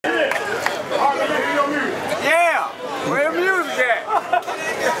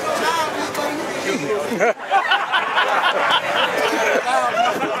let's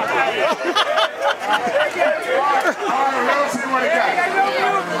see what he got.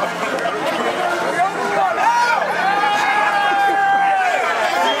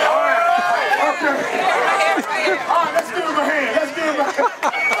 All right, let's give him a hand. Let's give him a hand.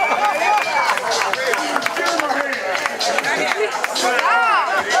 Give him a hand.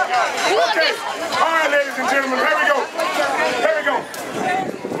 Okay. All right, ladies and gentlemen, here we go. Here we go.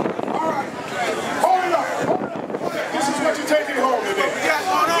 All right. Hold it up. This is what you take it home today.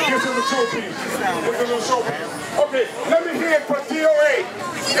 Here's a little showpiece. Here's a little showpiece. Okay, let me hear it for DOA. Let me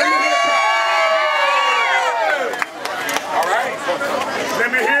hear it for... All right. Let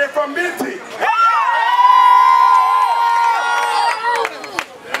me hear it from Minty.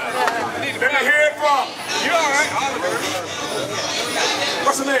 Let me hear it from... You all right, Oliver?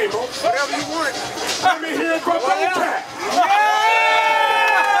 What's the name, bro? Whatever you want. Let me hear it from BlackBikers.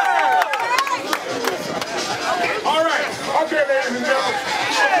 All right. Okay, ladies and gentlemen.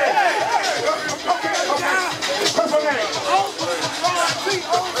 Okay. What's her name?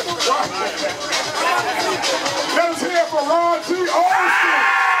 Let us hear it for Ron G. Austin.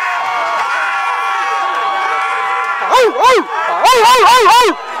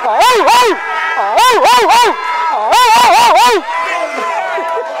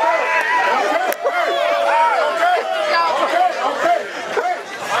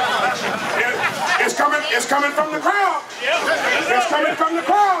 It's coming from the crowd. It's coming from the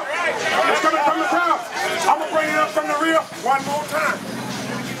crowd. It's coming from the crowd. I'm going to bring it up from the rear one more time.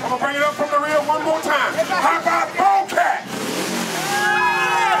 I'm going to bring it up from the rear one more time. How about Bowcat?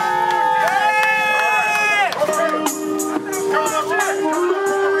 Coming up right.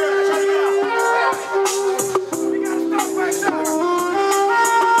 Check it out.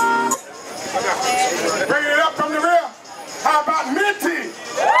 Bringing it up from the rear. How about Minty?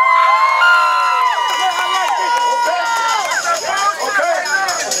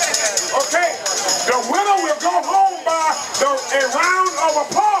 The winner will go home by a round of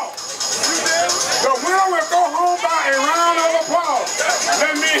applause. The winner will go home by a round of applause.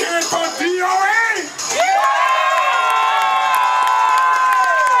 Let me hear it from DOA.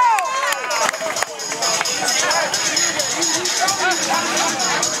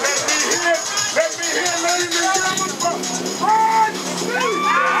 Let me hear, ladies and gentlemen, from Ron G.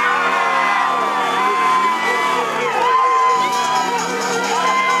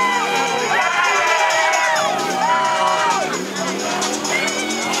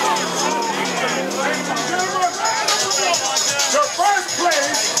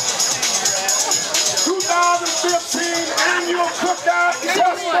 Annual Cookout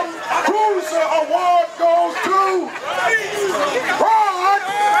Custom Cruiser Award goes to Ron G.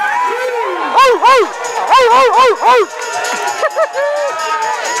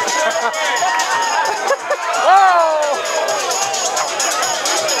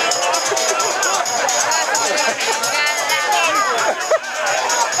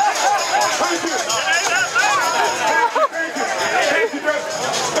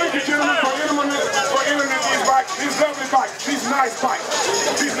 Thank you, gentlemen, for entering these bikes, these lovely bikes, these nice bikes.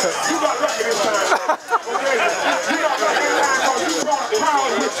 You got lucky this time. Okay? You got lucky this time because you brought power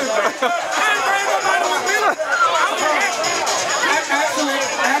with you.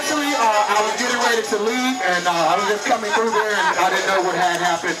 Actually, I was getting ready to leave, and I was just coming through there, and I didn't know what had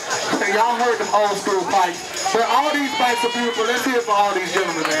happened. So y'all heard them old school bikes. But all these bikes are beautiful. Let's hear it for all these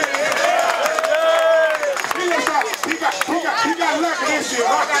gentlemen, man. He got lucky this year.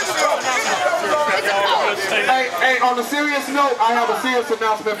 Hey, on a serious note, I have a serious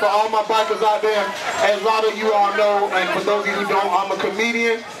announcement for all my bikers out there. As a lot of you all know, and for those of you who don't, I'm a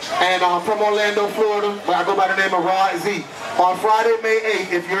comedian, and I'm from Orlando, Florida, where I go by the name of Rod Z. On Friday, May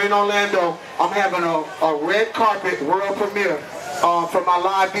 8th, if you're in Orlando, I'm having a red carpet world premiere for my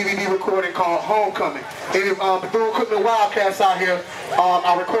live DVD recording called Homecoming. It is Bethune-Cookman Wildcats out here.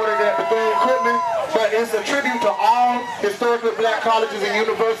 I recorded it at Bethune-Cookman, but it's a tribute to all historically black colleges and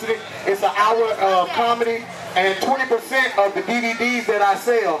universities. It's an hour of comedy, and 20% of the DVDs that I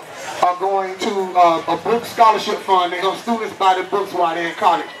sell are going to a book scholarship fund. They help students buy the books while they're in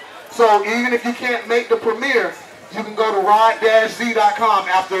college. So even if you can't make the premiere, you can go to rod-z.com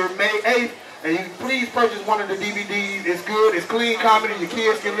after May 8th, and you can please purchase one of the DVDs. It's good, it's clean comedy, your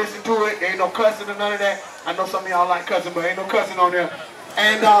kids can listen to it. There ain't no cussing or none of that. I know some of y'all like cussing, but ain't no cussing on there.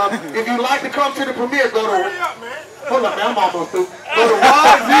 And if you'd like to come to the premiere, go to... Hold up, man, I'm almost through. Go to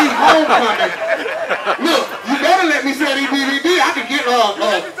Rod Z Homecoming. Look, you better let me sell these DVD. I can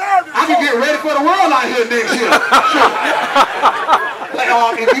get ready for the world out here next year. Sure.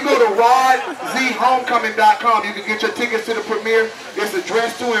 If you go to rodzhomecoming.com, you can get your tickets to the premiere. It's a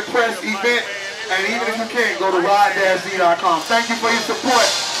dress to impress event. And even if you can't, go to ride-z.com. Thank you for your support.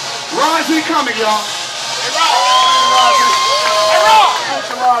 Rod Z coming, y'all. Hey, Rod. Hey, Rod. Hey,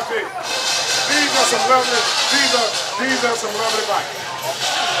 Rod Z. These are some lovely bikes.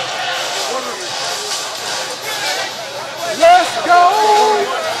 Let's go!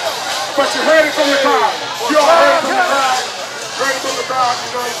 But you heard it from the crowd. You all heard it from the crowd. Heard it from the crowd,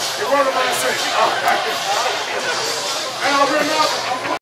 you know. You're one of my six. And I'll bring up.